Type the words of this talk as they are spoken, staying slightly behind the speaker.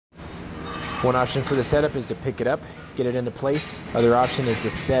One option for the setup is to pick it up, get it into place. Other option is to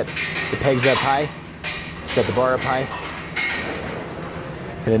set the pegs up high, set the bar up high.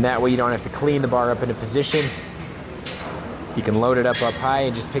 And then that way you don't have to clean the bar up into position. You can load it up high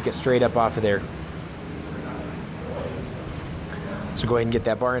and just pick it straight up off of there. So go ahead and get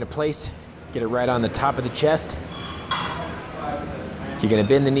that bar into place. Get it right on the top of the chest. You're going to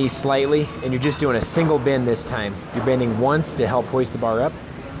bend the knees slightly, and you're just doing a single bend this time. You're bending once to help hoist the bar up,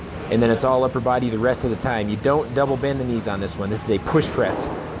 and then it's all upper body the rest of the time. You don't double bend the knees on this one. This is a push press.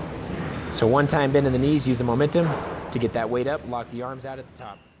 So one time bending the knees, use the momentum to get that weight up, lock the arms out at the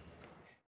top.